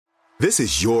This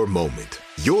is your moment,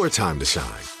 your time to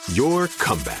shine, your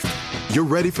comeback. You're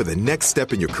ready for the next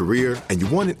step in your career, and you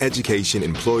want an education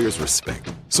employers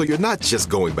respect. So you're not just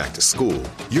going back to school,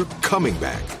 you're coming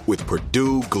back with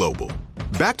Purdue Global.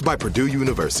 Backed by Purdue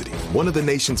University, one of the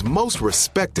nation's most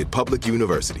respected public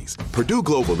universities, Purdue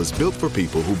Global is built for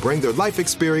people who bring their life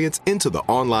experience into the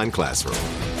online classroom.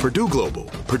 Purdue Global,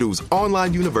 Purdue's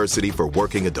online university for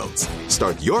working adults.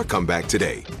 Start your comeback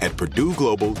today at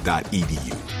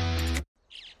purdueglobal.edu.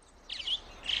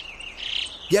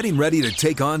 Getting ready to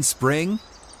take on spring?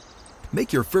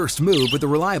 Make your first move with the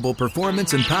reliable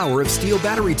performance and power of Steel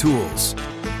battery tools.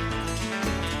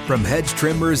 From hedge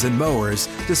trimmers and mowers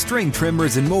to string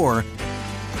trimmers and more,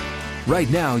 right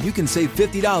now you can save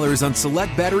 $50 on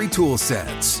select battery tool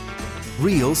sets.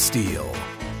 Real Steel.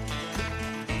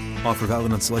 Offer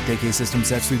valid on select AK system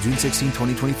sets through June 16,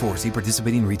 2024. See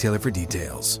participating retailer for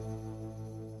details.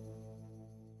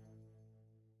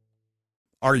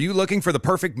 Are you looking for the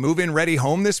perfect move-in ready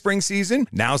home this spring season?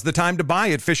 Now's the time to buy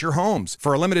at Fisher Homes.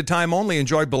 For a limited time only,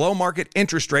 enjoy below-market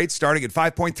interest rates starting at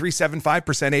 5.375%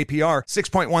 APR,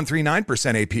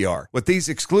 6.139% APR. With these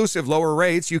exclusive lower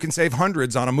rates, you can save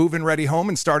hundreds on a move-in ready home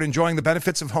and start enjoying the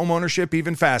benefits of home ownership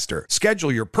even faster.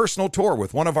 Schedule your personal tour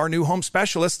with one of our new home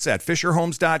specialists at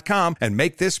FisherHomes.com and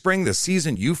make this spring the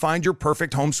season you find your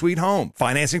perfect home sweet home.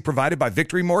 Financing provided by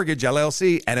Victory Mortgage,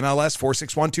 LLC, NMLS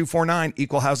 461249,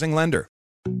 Equal Housing Lender.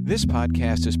 This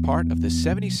podcast is part of the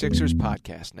 76ers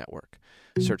Podcast Network.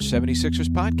 Search 76ers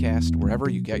Podcast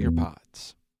wherever you get your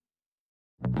pods.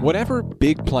 Whatever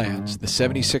big plans the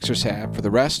 76ers have for the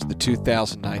rest of the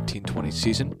 2019-20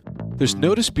 season, there's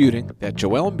no disputing that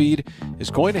Joel Embiid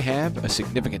is going to have a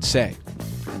significant say.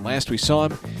 And last we saw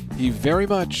him, he very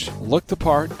much looked the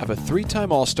part of a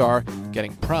three-time All-Star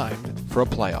getting primed for a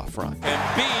playoff run.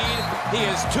 Embiid, he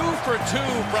is 2 for 2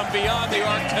 from beyond the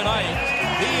arc tonight.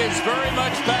 He is very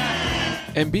much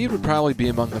back. Embiid would probably be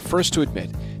among the first to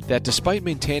admit that despite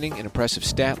maintaining an impressive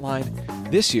stat line,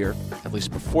 this year, at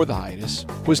least before the hiatus,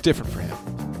 was different for him.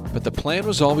 But the plan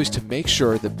was always to make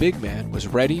sure the big man was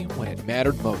ready when it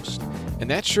mattered most. And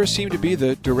that sure seemed to be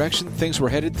the direction things were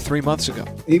headed 3 months ago.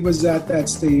 He was at that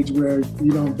stage where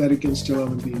you don't bet against Joel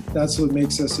Embiid. That's what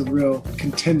makes us a real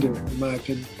contender, in my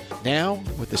opinion. Now,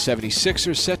 with the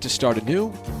 76ers set to start anew,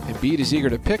 Embiid is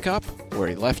eager to pick up where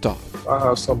he left off. I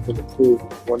have something to prove.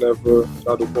 Whenever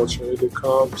that opportunity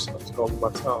comes, it's going to be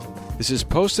my time. This is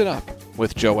Posted Up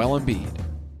with Joel Embiid.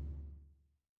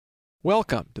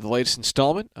 Welcome to the latest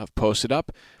installment of Posted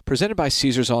Up, presented by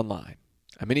Caesars Online,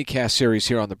 a mini-cast series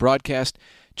here on the broadcast,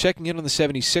 checking in on the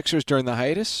 76ers during the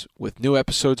hiatus, with new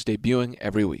episodes debuting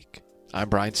every week. I'm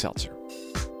Brian Seltzer.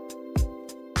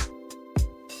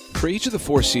 For each of the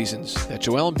 4 seasons that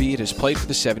Joel Embiid has played for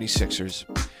the 76ers,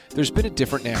 there's been a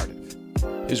different narrative.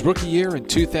 His rookie year in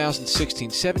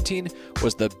 2016-17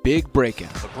 was the big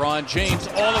breakout. LeBron James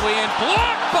all the way in,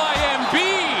 blocked by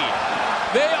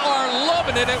Embiid. They are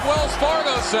loving it at Wells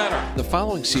Fargo Center. The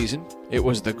following season, it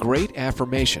was the great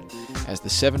affirmation as the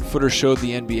 7-footer showed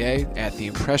the NBA at the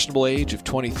impressionable age of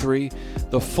 23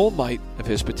 the full might of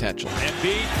his potential.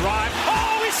 Embiid drive.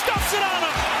 Oh, he stuffs it on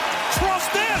him.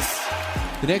 Trust this.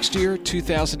 The next year,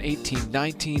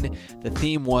 2018-19, the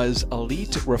theme was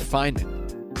elite refinement.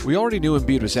 We already knew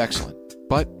Embiid was excellent,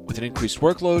 but with an increased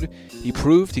workload, he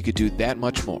proved he could do that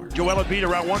much more. Joel Embiid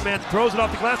around one man, throws it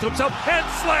off the glass to himself and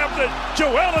slams it.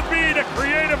 Joel Embiid, a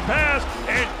creative pass,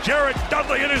 and Jared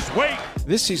Dudley in his wake.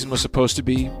 This season was supposed to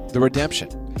be the redemption,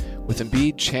 with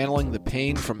Embiid channeling the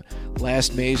pain from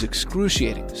last May's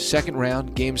excruciating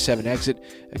second-round Game 7 exit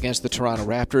against the Toronto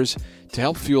Raptors to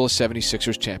help fuel a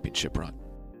 76ers championship run.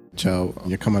 Joe,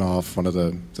 you're coming off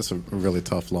just a really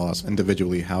tough loss.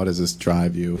 Individually, how does this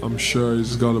drive you? I'm sure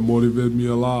it's going to motivate me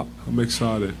a lot. I'm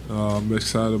excited. I'm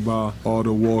excited about all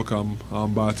the work I'm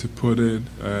about to put in,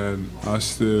 and I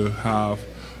still have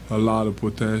a lot of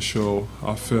potential.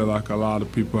 I feel like a lot of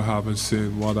people haven't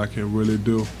seen what I can really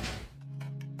do.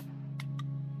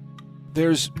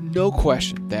 There's no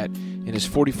question that in his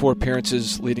 44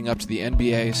 appearances leading up to the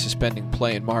NBA suspending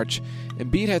play in March,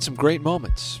 Embiid had some great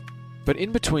moments. But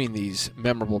in between these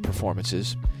memorable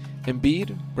performances,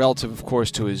 Embiid, relative of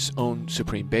course to his own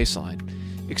supreme baseline,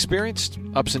 experienced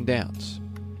ups and downs.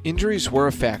 Injuries were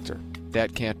a factor,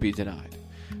 that can't be denied.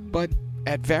 But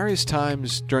at various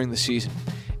times during the season,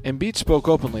 Embiid spoke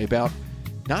openly about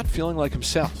not feeling like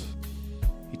himself.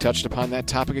 He touched upon that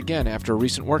topic again after a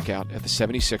recent workout at the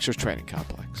 76ers training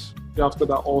complex. After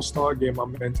that All-Star game, my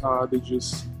mentality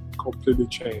just completely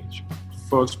changed.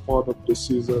 First part of the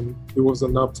season, it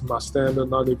wasn't up to my standard,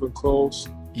 not even close.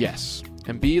 Yes,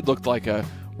 Embiid looked like a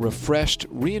refreshed,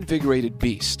 reinvigorated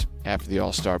beast after the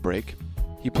All-Star break.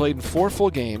 He played in 4 full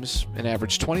games and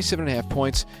averaged 27.5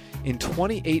 points in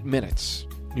 28 minutes,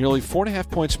 nearly 4.5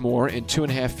 points more in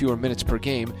 2.5 fewer minutes per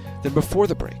game than before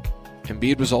the break.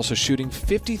 Embiid was also shooting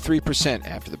 53%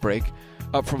 after the break,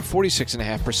 up from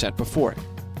 46.5% before it.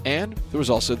 And there was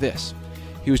also this.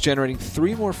 He was generating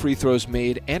 3 more free throws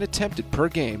made and attempted per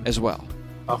game as well.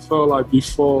 I felt like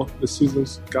before the season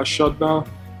got shut down,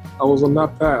 I was on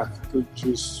that path to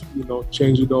just,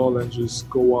 change it all and just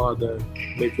go out and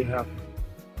make it happen.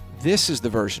 This is the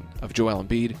version of Joel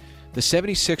Embiid the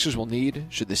 76ers will need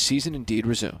should the season indeed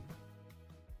resume.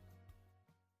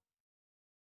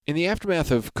 In the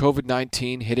aftermath of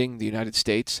COVID-19 hitting the United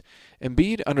States,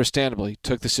 Embiid understandably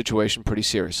took the situation pretty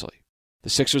seriously. The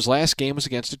Sixers' last game was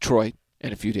against Detroit,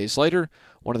 and a few days later,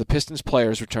 one of the Pistons'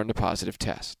 players returned a positive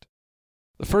test.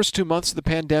 The first 2 months of the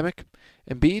pandemic,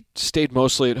 Embiid stayed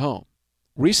mostly at home.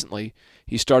 Recently,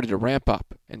 he started to ramp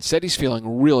up and said he's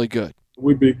feeling really good.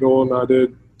 We've been going at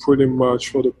it pretty much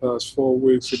for the past 4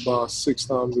 weeks, about 6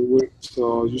 times a week.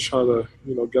 So just try to,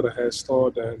 get a head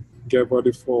start and get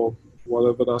ready for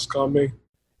whatever that's coming.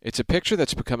 It's a picture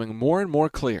that's becoming more and more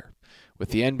clear, with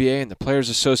the NBA and the Players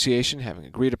Association having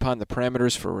agreed upon the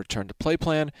parameters for a return-to-play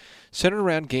plan centered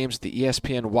around games at the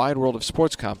ESPN Wide World of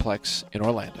Sports complex in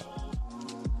Orlando.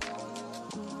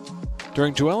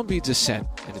 During Joel Embiid's ascent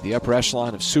into the upper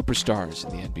echelon of superstars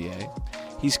in the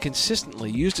NBA, he's consistently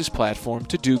used his platform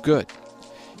to do good.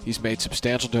 He's made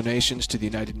substantial donations to the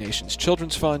United Nations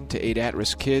Children's Fund to aid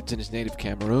at-risk kids in his native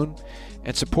Cameroon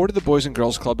and supported the Boys and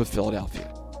Girls Club of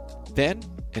Philadelphia. Then,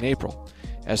 in April,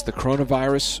 as the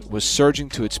coronavirus was surging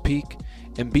to its peak,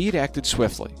 Embiid acted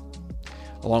swiftly.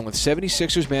 Along with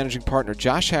 76ers managing partner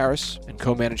Josh Harris and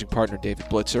co-managing partner David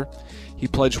Blitzer, he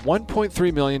pledged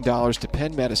 $1.3 million to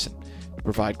Penn Medicine to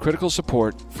provide critical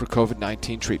support for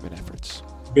COVID-19 treatment efforts.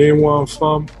 Being where I'm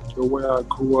from, the way I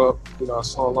grew up, I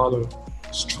saw a lot of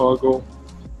struggle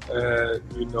and,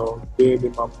 being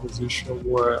in my position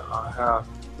where I have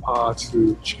power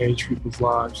to change people's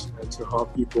lives and to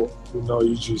help people,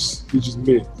 you just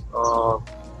meet. I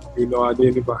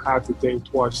didn't even have to think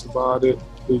twice about it.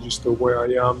 It's just the way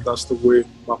I am. That's the way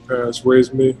my parents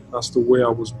raised me. That's the way I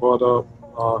was brought up.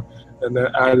 And then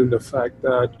adding the fact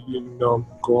that,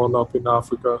 growing up in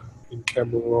Africa, in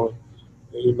Cameroon,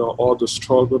 all the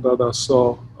struggle that I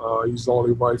saw, it's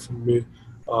only right for me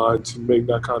to make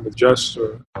that kind of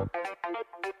gesture.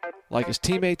 Like his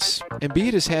teammates,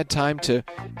 Embiid has had time to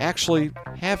actually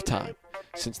have time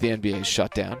since the NBA's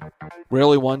shutdown.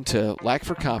 Rarely one to lack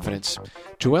for confidence,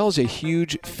 Joel is a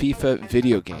huge FIFA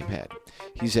video game head.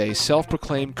 He's a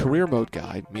self-proclaimed career mode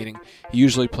guy, meaning he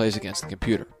usually plays against the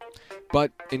computer.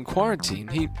 But in quarantine,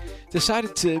 he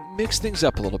decided to mix things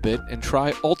up a little bit and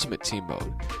try Ultimate Team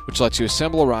Mode, which lets you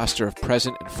assemble a roster of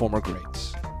present and former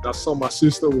greats. I saw my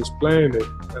sister was playing it,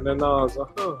 and then I was like,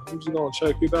 I'm just going to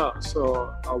check it out.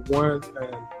 So I went,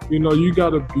 and, you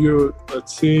got to build a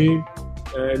team,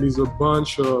 and it's a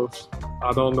bunch of,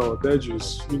 they're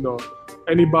just,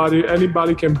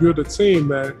 anybody can build a team,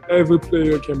 man. Every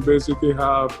player can basically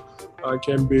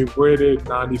can be rated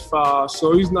 95.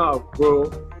 So it's not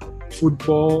real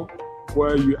football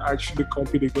where you actually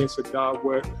compete against a guy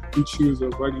where you choose a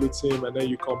regular team and then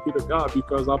you compete a guy,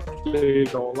 because I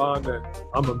played online and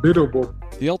I'm unbeatable.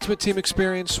 The Ultimate Team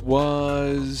experience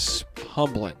was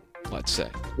humbling, let's say.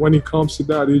 When it comes to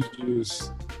that, it's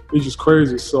just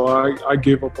crazy. So I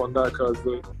gave up on that because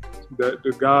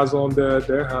the guys on there,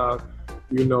 they have,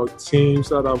 teams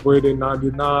that are rated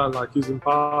 99, like it's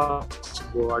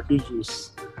impossible. Like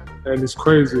and it's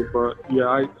crazy, but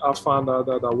yeah, I found out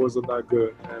that I wasn't that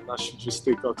good and I should just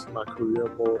stick up to my career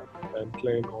mode and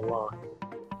playing online.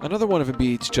 Another one of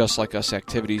Embiid's Just Like Us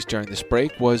activities during this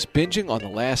break was binging on The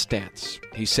Last Dance.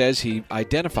 He says he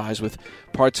identifies with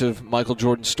parts of Michael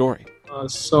Jordan's story. I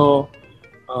saw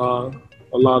a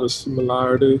lot of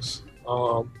similarities,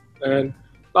 and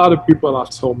a lot of people have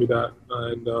told me that,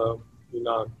 and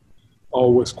I'm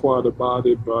always quiet about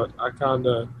it, but I kind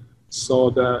of saw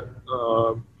that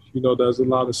there's a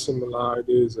lot of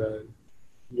similarities, and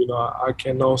I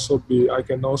can also be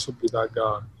that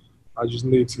guy. I just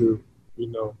need to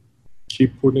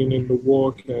keep putting in the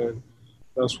work, and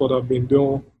that's what I've been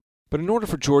doing. But in order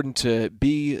for Jordan to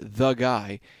be the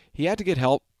guy, he had to get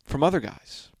help from other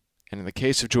guys. And in the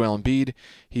case of Joel Embiid,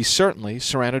 he's certainly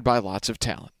surrounded by lots of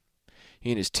talent. He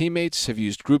and his teammates have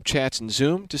used group chats and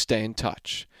Zoom to stay in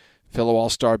touch. Fellow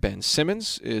All-Star Ben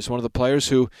Simmons is one of the players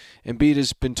who Embiid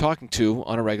has been talking to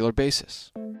on a regular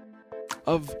basis.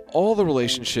 Of all the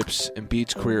relationships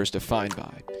Embiid's career is defined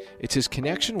by, it's his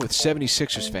connection with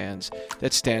 76ers fans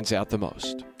that stands out the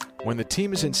most. When the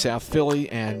team is in South Philly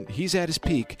and he's at his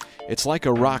peak, it's like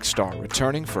a rock star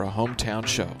returning for a hometown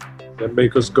show. They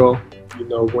make us go. You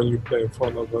know, when you play in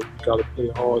front of them, you got to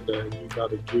play hard and you got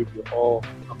to give your all.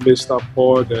 I missed that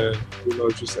part and, you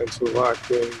know, just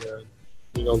interacting and,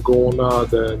 you know, going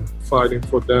out and fighting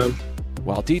for them.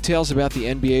 While details about the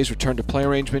NBA's return to play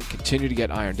arrangement continue to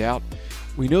get ironed out,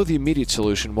 we know the immediate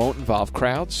solution won't involve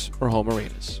crowds or home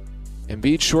arenas.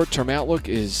 Embiid's short-term outlook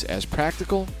is as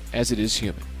practical as it is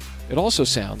human. It also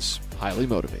sounds highly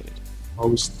motivated. I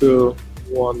would still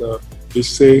want to be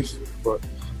safe, but,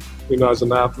 you know, as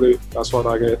an athlete, that's what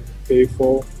I get paid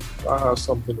for. I have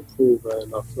something to prove,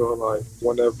 and I feel like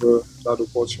whenever that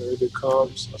opportunity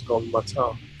comes, that's going to be my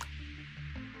time.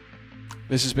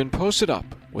 This has been Posted Up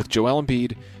with Joel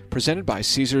Embiid, presented by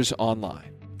Caesars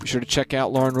Online. Be sure to check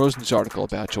out Lauren Rosen's article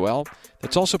about Joel.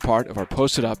 That's also part of our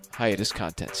Posted Up hiatus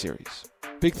content series.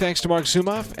 Big thanks to Mark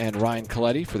Zumoff and Ryan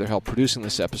Coletti for their help producing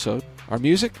this episode. Our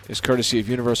music is courtesy of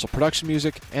Universal Production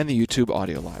Music and the YouTube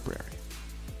audio library.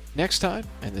 Next time,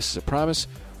 and this is a promise,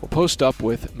 we'll post up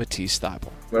with Matisse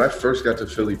Thybulle. When I first got to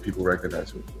Philly, people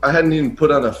recognized me. I hadn't even put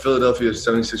on a Philadelphia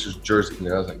 76ers jersey,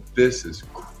 and I was like, this is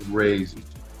crazy.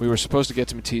 We were supposed to get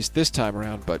to Matisse this time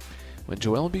around, but when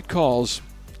Joel Embiid calls,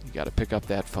 you got to pick up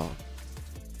that phone.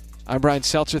 I'm Brian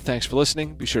Seltzer. Thanks for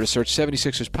listening. Be sure to search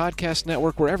 76ers Podcast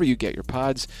Network wherever you get your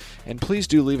pods, and please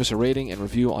do leave us a rating and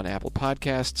review on Apple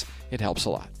Podcasts. It helps a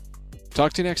lot.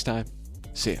 Talk to you next time.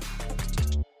 See ya.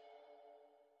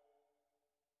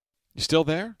 You still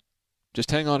there?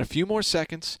 Just hang on a few more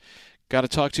seconds. Got to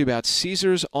talk to you about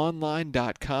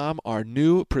CaesarsOnline.com, our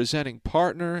new presenting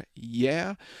partner,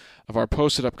 of our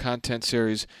Posted Up content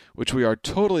series, which we are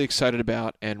totally excited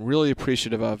about and really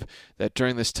appreciative of that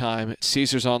during this time,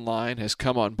 Caesars Online has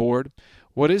come on board.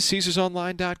 What is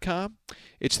CaesarsOnline.com?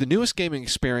 It's the newest gaming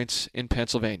experience in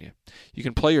Pennsylvania. You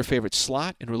can play your favorite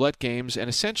slot and roulette games and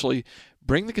essentially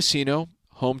bring the casino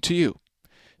home to you.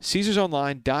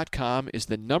 CaesarsOnline.com is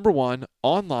the #1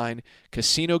 online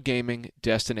casino gaming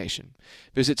destination.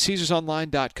 Visit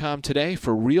CaesarsOnline.com today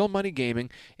for real money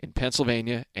gaming in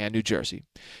Pennsylvania and New Jersey.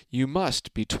 You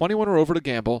must be 21 or over to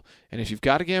gamble, and if you've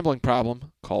got a gambling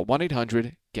problem, call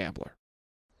 1-800-GAMBLER.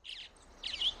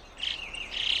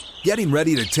 Getting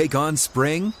ready to take on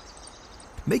spring?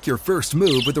 Make your first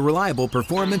move with the reliable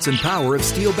performance and power of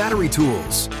Steel battery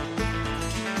tools.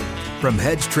 From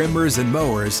hedge trimmers and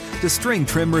mowers to string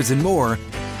trimmers and more,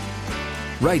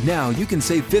 right now you can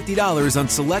save $50 on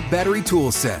select battery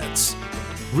tool sets.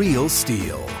 Real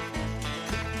Steel.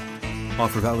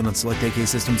 Offer valid on select AK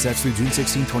system sets through June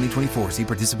 16, 2024. See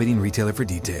participating retailer for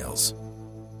details.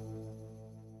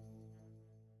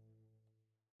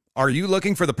 Are you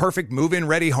looking for the perfect move-in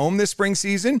ready home this spring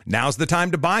season? Now's the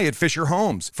time to buy at Fisher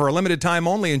Homes. For a limited time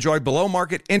only, enjoy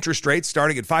below-market interest rates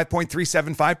starting at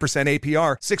 5.375%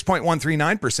 APR,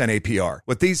 6.139% APR.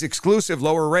 With these exclusive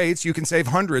lower rates, you can save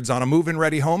hundreds on a move-in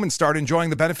ready home and start enjoying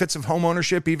the benefits of home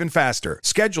ownership even faster.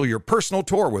 Schedule your personal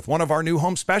tour with one of our new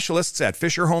home specialists at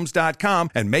FisherHomes.com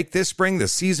and make this spring the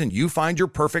season you find your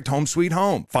perfect home sweet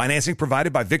home. Financing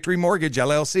provided by Victory Mortgage,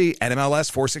 LLC,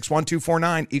 NMLS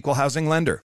 461249, Equal Housing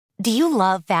Lender. Do you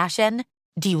love fashion?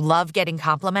 Do you love getting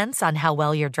compliments on how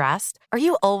well you're dressed? Are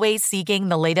you always seeking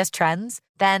the latest trends?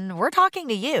 Then we're talking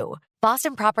to you.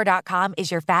 BostonProper.com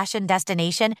is your fashion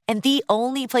destination and the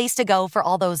only place to go for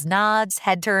all those nods,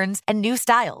 head turns, and new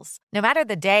styles. No matter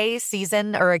the day,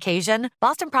 season, or occasion,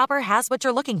 Boston Proper has what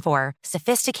you're looking for.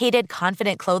 Sophisticated,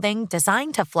 confident clothing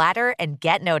designed to flatter and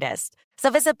get noticed.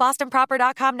 So visit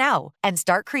BostonProper.com now and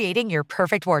start creating your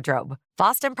perfect wardrobe.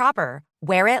 Boston Proper.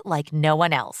 Wear it like no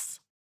one else.